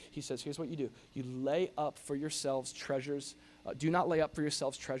Christ. He says, here's what you do. You lay up for yourselves treasures. Do not lay up for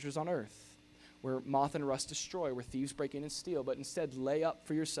yourselves treasures on earth, where moth and rust destroy, where thieves break in and steal. But instead, lay up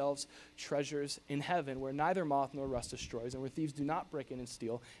for yourselves treasures in heaven, where neither moth nor rust destroys, and where thieves do not break in and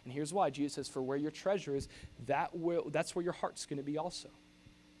steal. And here's why. Jesus says, for where your treasure is, that's where your heart's going to be also.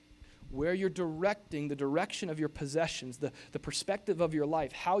 Where you're directing the direction of your possessions, the perspective of your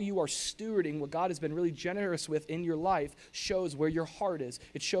life, how you are stewarding what God has been really generous with in your life shows where your heart is.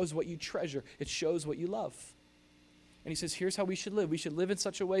 It shows what you treasure. It shows what you love. And he says, here's how we should live. We should live in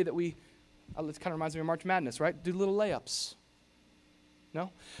such a way that it kind of reminds me of March Madness, right? Do little layups.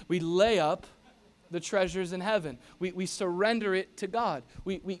 No? We lay up the treasures in heaven. We surrender it to God.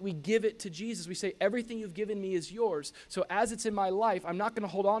 We give it to Jesus. We say, everything you've given me is yours. So as it's in my life, I'm not going to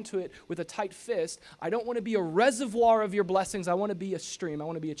hold on to it with a tight fist. I don't want to be a reservoir of your blessings. I want to be a stream. I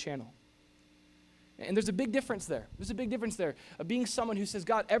want to be a channel. And there's a big difference there. Of being someone who says,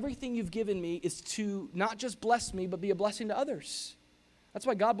 God, everything you've given me is to not just bless me, but be a blessing to others. That's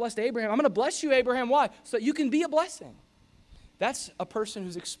why God blessed Abraham. I'm going to bless you, Abraham. Why? So that you can be a blessing. That's a person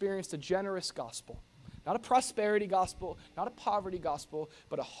who's experienced a generous gospel. Not a prosperity gospel, not a poverty gospel,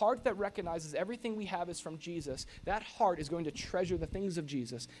 but a heart that recognizes everything we have is from Jesus. That heart is going to treasure the things of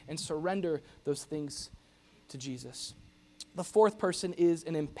Jesus and surrender those things to Jesus. The fourth person is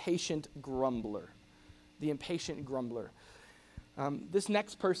an impatient grumbler. The impatient grumbler. This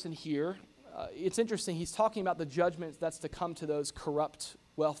next person here, it's interesting. He's talking about the judgment that's to come to those corrupt,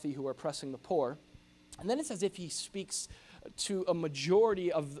 wealthy who are oppressing the poor. And then it's as if he speaks to a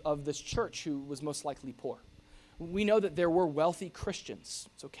majority of this church who was most likely poor. We know that there were wealthy Christians.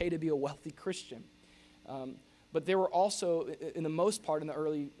 It's okay to be a wealthy Christian. But there were also, in the most part in the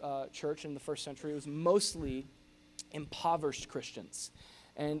early church in the first century, it was mostly impoverished Christians.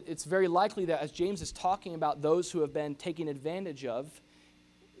 And it's very likely that as James is talking about those who have been taken advantage of,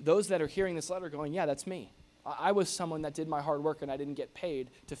 those that are hearing this letter going, yeah, that's me. I was someone that did my hard work and I didn't get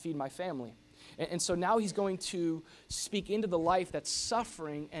paid to feed my family. And so now he's going to speak into the life that's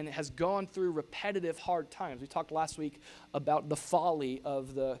suffering and has gone through repetitive hard times. We talked last week about the folly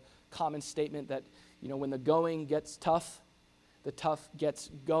of the common statement that, when the going gets tough, the tough gets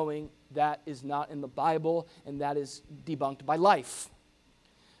going. That is not in the Bible, and that is debunked by life.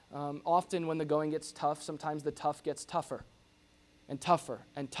 Often when the going gets tough, sometimes the tough gets tougher. And tougher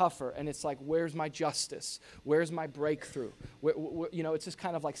and tougher, and it's like, where's my justice? Where's my breakthrough? It's just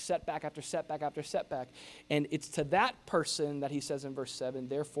kind of like setback after setback after setback. And it's to that person that he says in verse 7,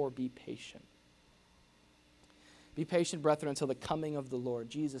 therefore be patient. Be patient, brethren, until the coming of the Lord.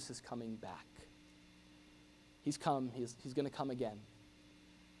 Jesus is coming back. He's come. He's going to come again.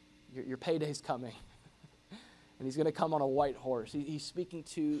 Your payday's coming. And he's going to come on a white horse. He's speaking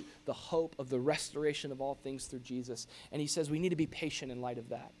to the hope of the restoration of all things through Jesus. And he says we need to be patient in light of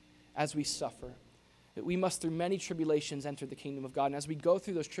that as we suffer. That we must, through many tribulations, enter the kingdom of God. And as we go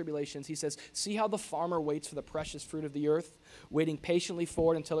through those tribulations, he says, see how the farmer waits for the precious fruit of the earth, waiting patiently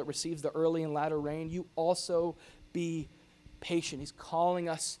for it until it receives the early and latter rain. You also be patient. He's calling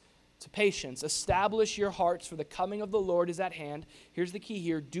us to patience. Establish your hearts, for the coming of the Lord is at hand. Here's the key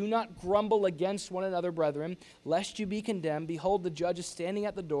here. Do not grumble against one another, brethren, lest you be condemned. Behold, the judge is standing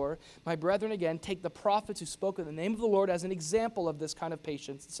at the door. My brethren, again, take the prophets who spoke in the name of the Lord as an example of this kind of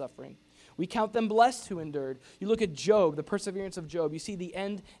patience and suffering. We count them blessed who endured. You look at Job, the perseverance of Job. You see the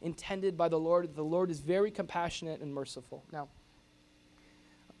end intended by the Lord. The Lord is very compassionate and merciful. Now,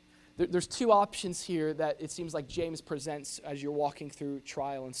 there's two options here that it seems like James presents as you're walking through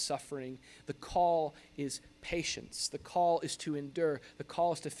trial and suffering. The call is patience. The call is to endure. The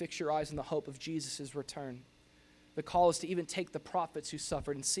call is to fix your eyes on the hope of Jesus' return. The call is to even take the prophets who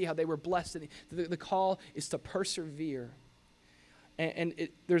suffered and see how they were blessed. The call is to persevere. And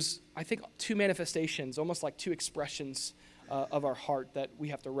there's, I think, two manifestations, almost like two expressions of our heart that we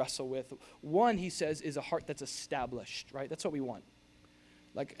have to wrestle with. One, he says, is a heart that's established, right? That's what we want.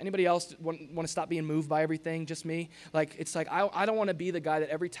 Like, anybody else want to stop being moved by everything? Just me? Like, it's like, I don't want to be the guy that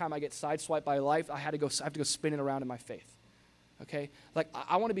every time I get sideswiped by life, I have to go spinning around in my faith. Okay? Like,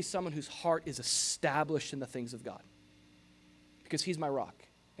 I want to be someone whose heart is established in the things of God. Because he's my rock.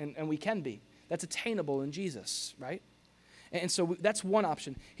 And we can be. That's attainable in Jesus, right? And so that's one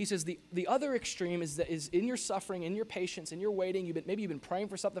option. He says the other extreme is in your suffering, in your patience, in your waiting. Maybe you've been praying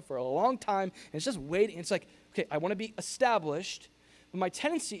for something for a long time, and it's just waiting. It's like, okay, I want to be established, but my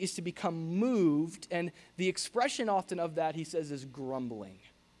tendency is to become moved, and the expression often of that, he says, is grumbling.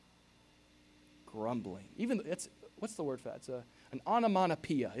 Grumbling. What's the word for that? It's an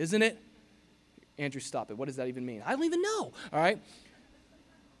onomatopoeia, isn't it? Andrew, stop it. What does that even mean? I don't even know, all right?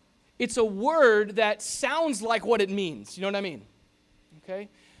 It's a word that sounds like what it means. You know what I mean? Okay?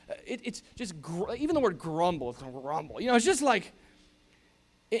 It's just, even the word grumble, it's grumble. It's just like,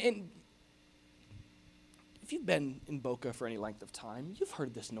 and if you've been in Boca for any length of time, you've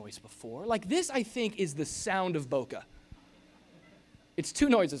heard this noise before. Like, this, I think, is the sound of Boca. It's two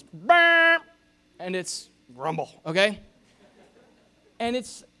noises, and it's grumble, okay? And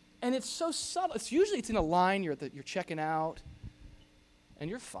it's so subtle. It's in a line, you're checking out. And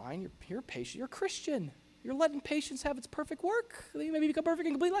you're fine, you're patient, you're a Christian. You're letting patience have its perfect work. You maybe become perfect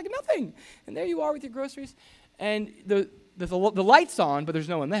and complete like nothing. And there you are with your groceries. And the light's on, but there's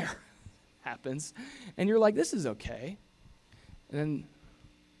no one there. Happens. And you're like, this is okay. And then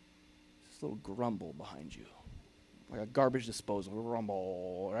this little grumble behind you. Like a garbage disposal,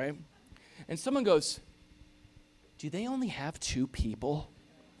 grumble, right? And someone goes, do they only have 2 people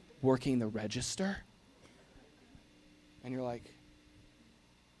working the register? And you're like,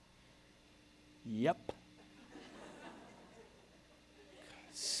 yep.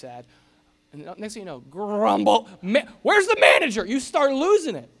 Sad. And next thing you know, grumble. Where's the manager? You start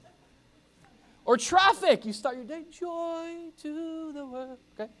losing it. Or traffic. You start your day, joy to the world.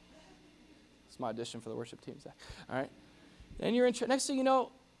 Okay? It's my audition for the worship team. All right? Then you're in next thing you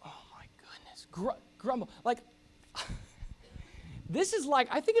know, oh my goodness, grumble. Like, this is like,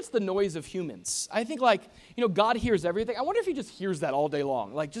 I think it's the noise of humans. I think like, God hears everything. I wonder if he just hears that all day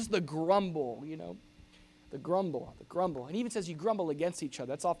long. Like just the grumble, the grumble. And he even says you grumble against each other.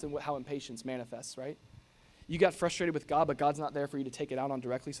 That's often how impatience manifests, right? You got frustrated with God, but God's not there for you to take it out on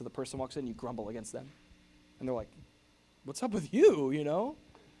directly, so the person walks in and you grumble against them. And they're like, what's up with you,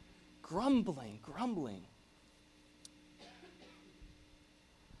 Grumbling.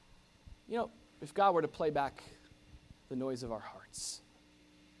 If God were to play back the noise of our hearts.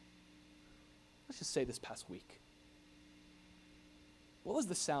 Let's just say this past week. What was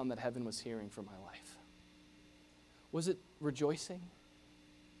the sound that heaven was hearing from my life? Was it rejoicing?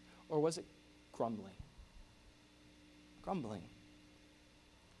 Or was it grumbling? Grumbling.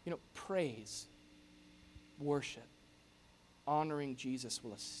 Praise, worship, honoring Jesus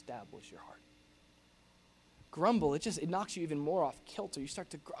will establish your heart. Grumble, it knocks you even more off kilter. You start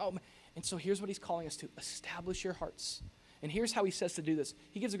to grow. And so here's what he's calling us to. Establish your hearts. And here's how he says to do this.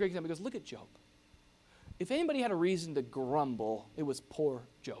 He gives a great example. He goes, look at Job. If anybody had a reason to grumble, it was poor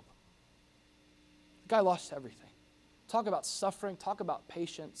Job. The guy lost everything. Talk about suffering. Talk about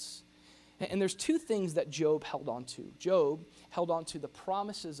patience. And there's 2 things that Job held on to. Job held on to the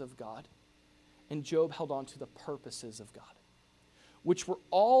promises of God, and Job held on to the purposes of God, which were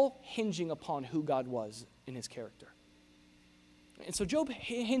all hinging upon who God was in his character. And so Job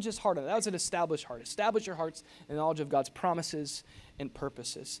hinged his heart on that. That was an established heart. Establish your hearts in the knowledge of God's promises and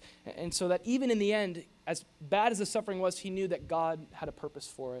purposes. And so that even in the end, as bad as the suffering was, he knew that God had a purpose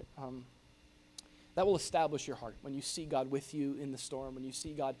for it. That will establish your heart. When you see God with you in the storm, when you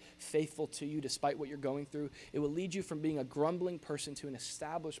see God faithful to you despite what you're going through, it will lead you from being a grumbling person to an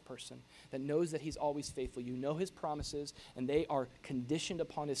established person that knows that he's always faithful. You know his promises, and they are conditioned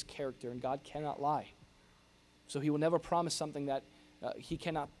upon his character, and God cannot lie. So he will never promise something that he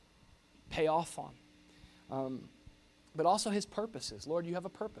cannot pay off on. But also his purposes. Lord, you have a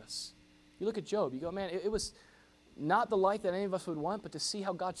purpose. You look at Job, you go, man, it was not the life that any of us would want, but to see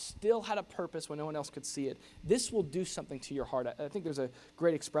how God still had a purpose when no one else could see it. This will do something to your heart. I think there's a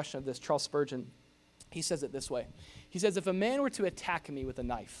great expression of this. Charles Spurgeon, he says it this way. He says, if a man were to attack me with a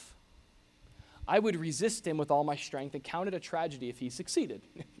knife, I would resist him with all my strength and count it a tragedy if he succeeded.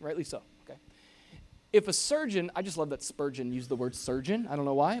 Rightly so, okay? If a surgeon, I just love that Spurgeon used the word surgeon. I don't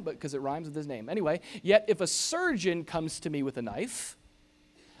know why, but because it rhymes with his name. Anyway, yet if a surgeon comes to me with a knife,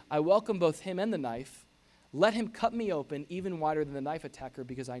 I welcome both him and the knife. Let him cut me open even wider than the knife attacker,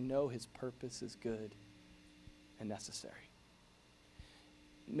 because I know his purpose is good and necessary.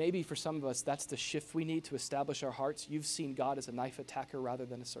 maybe for some of us, that's the shift we need to establish our hearts. You've seen God as a knife attacker rather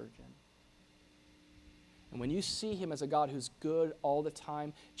than a surgeon. And when you see him as a God who's good all the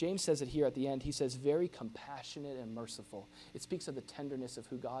time, James says it here at the end. He says, very compassionate and merciful. It speaks of the tenderness of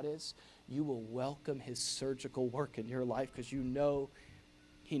who God is. You will welcome his surgical work in your life because you know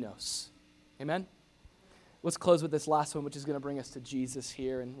he knows. Amen? Let's close with this last one, which is going to bring us to Jesus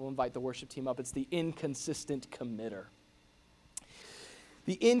here, and we'll invite the worship team up. It's the inconsistent committer.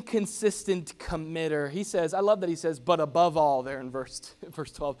 The inconsistent committer. He says, I love that he says, but above all, there in verse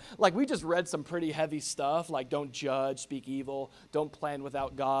 12. Like, we just read some pretty heavy stuff, like don't judge, speak evil, don't plan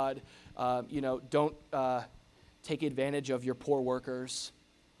without God, don't take advantage of your poor workers,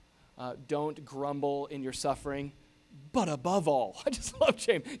 don't grumble in your suffering. But above all, I just love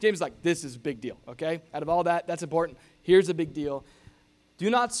James. James is like, this is a big deal, okay? Out of all that, that's important. Here's a big deal.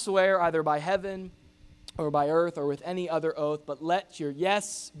 Do not swear either by heaven or by earth, or with any other oath, but let your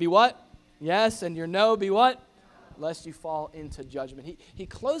yes be what? Yes, and your no be what? Lest you fall into judgment. He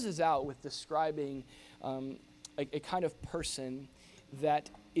closes out with describing a kind of person that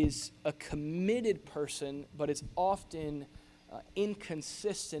is a committed person, but is often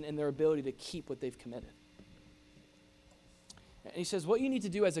inconsistent in their ability to keep what they've committed. And he says, what you need to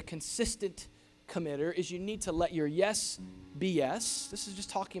do as a consistent committer is you need to let your yes be yes. This is just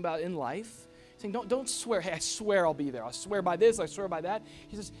talking about in life. Saying, don't swear, hey, I swear I'll be there. I swear by this, I swear by that.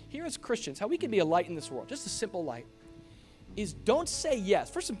 He says, here as Christians, how we can be a light in this world, just a simple light, is don't say yes.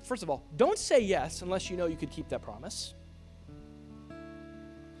 First of all, don't say yes unless you know you could keep that promise.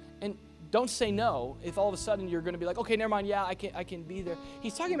 And don't say no if all of a sudden you're going to be like, okay, never mind, yeah, I can be there.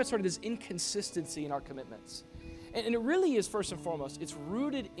 He's talking about sort of this inconsistency in our commitments. And it really is, first and foremost, it's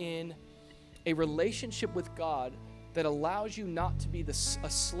rooted in a relationship with God that allows you not to be a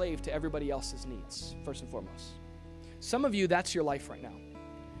slave to everybody else's needs, first and foremost. Some of you, that's your life right now.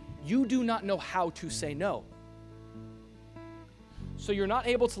 You do not know how to say no. So you're not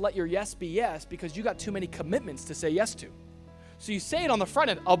able to let your yes be yes because you got too many commitments to say yes to. So you say it on the front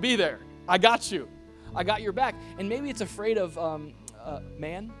end, I'll be there. I got you. I got your back. And maybe it's afraid of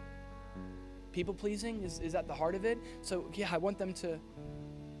man. People pleasing is at the heart of it. So yeah, I want them to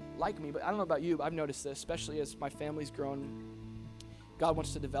like me, but I don't know about you, but I've noticed this, especially as my family's grown. God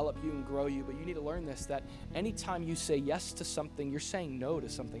wants to develop you and grow you, but you need to learn this, that anytime you say yes to something, you're saying no to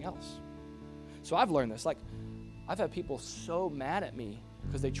something else. So I've learned this. Like, I've had people so mad at me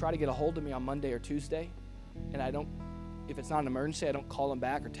because they try to get a hold of me on Monday or Tuesday, and if it's not an emergency, I don't call them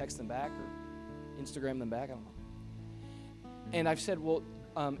back or text them back or Instagram them back. I don't know. And I've said, well,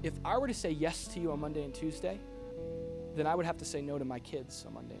 if I were to say yes to you on Monday and Tuesday, then I would have to say no to my kids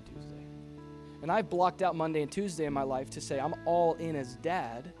on Monday and Tuesday. And I've blocked out Monday and Tuesday in my life to say I'm all in as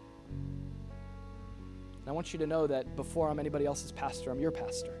dad. And I want you to know that before I'm anybody else's pastor, I'm your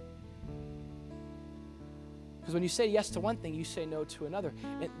pastor. Because when you say yes to one thing, you say no to another.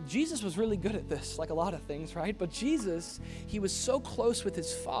 And Jesus was really good at this, like a lot of things, right? But Jesus, he was so close with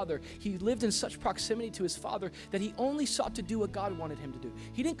his Father. He lived in such proximity to his Father that he only sought to do what God wanted him to do.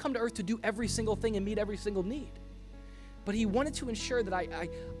 He didn't come to earth to do every single thing and meet every single need. But he wanted to ensure that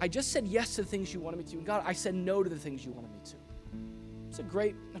I just said yes to the things you wanted me to. And God, I said no to the things you wanted me to. It's a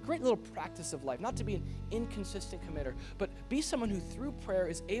great little practice of life, not to be an inconsistent committer, but be someone who through prayer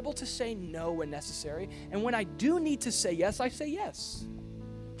is able to say no when necessary. And when I do need to say yes, I say yes.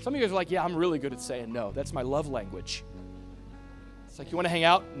 Some of you guys are like, yeah, I'm really good at saying no. That's my love language. It's like, you want to hang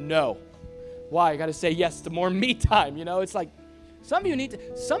out? No. Why? I got to say yes to more me time. It's like, some of you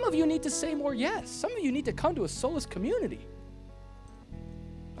need to say more yes. Some of you need to come to a Solus community.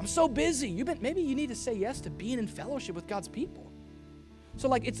 I'm so busy. Maybe you need to say yes to being in fellowship with God's people.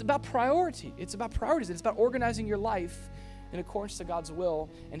 So it's about priority. It's about priorities. It's about organizing your life in accordance to God's will.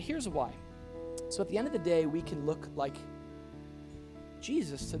 And here's why. So at the end of the day, we can look like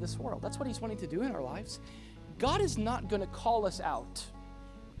Jesus to this world. That's what he's wanting to do in our lives. God is not going to call us out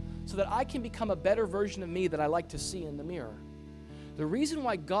so that I can become a better version of me that I like to see in the mirror. The reason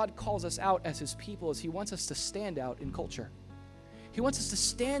why God calls us out as his people is he wants us to stand out in culture. He wants us to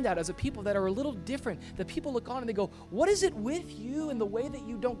stand out as a people that are a little different, that people look on and they go, what is it with you in the way that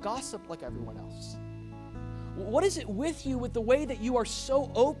you don't gossip like everyone else? What is it with you with the way that you are so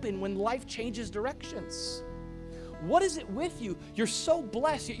open when life changes directions? What is it with you? You're so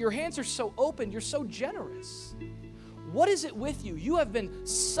blessed, yet your hands are so open, you're so generous. What is it with you? You have been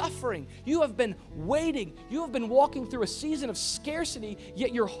suffering. You have been waiting. You have been walking through a season of scarcity,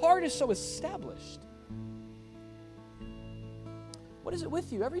 yet your heart is so established. What is it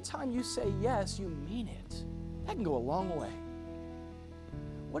with you? Every time you say yes, you mean it. That can go a long way.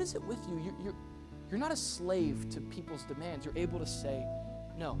 What is it with you? You're not a slave to people's demands. You're able to say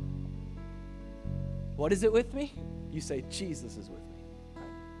No. What is it with me? You say, Jesus is with me. Right?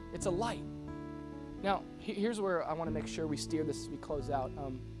 It's a light. Now, here's where I want to make sure we steer this as we close out. I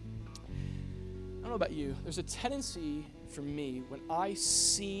don't know about you. There's a tendency for me when I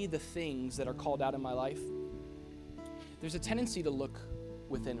see the things that are called out in my life, there's a tendency to look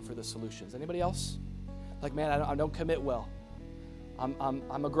within for the solutions. Anybody else? Like, man, I don't commit well.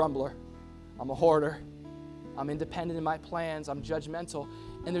 I'm a grumbler. I'm a hoarder. I'm independent in my plans. I'm judgmental.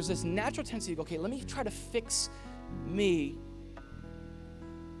 And there's this natural tendency to go, okay, let me try to fix me.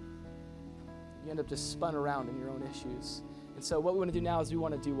 You end up just spun around in your own issues. And so what we want to do now is we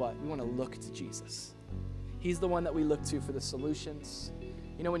want to do what? We want to look to Jesus. He's the one that we look to for the solutions.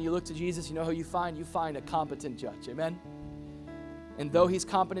 You know, when you look to Jesus, you know who you find? You find a competent judge. Amen? And though he's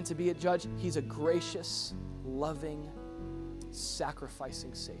competent to be a judge, he's a gracious, loving,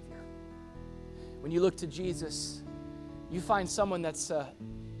 sacrificing Savior. When you look to Jesus, you find someone that's a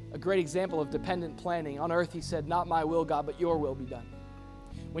great example of dependent planning. On earth, he said, not my will, God, but your will be done.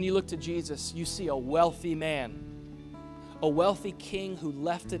 When you look to Jesus, you see a wealthy man, a wealthy king who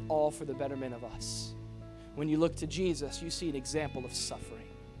left it all for the betterment of us. When you look to Jesus, you see an example of suffering.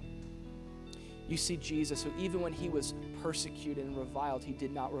 You see Jesus who, even when he was persecuted and reviled, he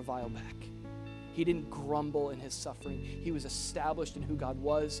did not revile back. He didn't grumble in his suffering. He was established in who God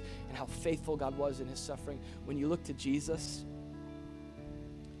was and how faithful God was in his suffering. When you look to Jesus,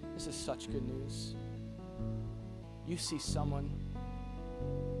 this is such good news. You see someone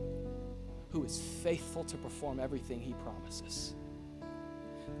who is faithful to perform everything he promises.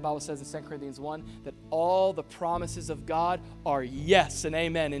 The Bible says in 2 Corinthians 1 that all the promises of God are yes and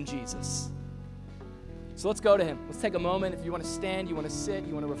amen in Jesus. So let's go to him. Let's take a moment. If you want to stand, you want to sit,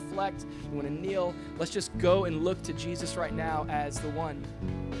 you want to reflect, you want to kneel, let's just go and look to Jesus right now as the one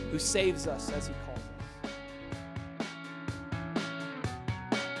who saves us as he calls us.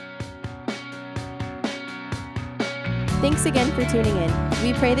 Thanks again for tuning in.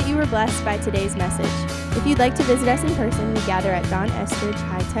 We pray that you were blessed by today's message. If you'd like to visit us in person, we gather at Don Estridge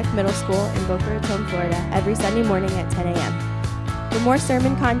High-Tech Middle School in Boca Raton, Florida, every Sunday morning at 10 a.m. For more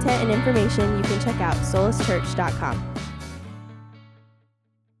sermon content and information, you can check out solaschurch.com.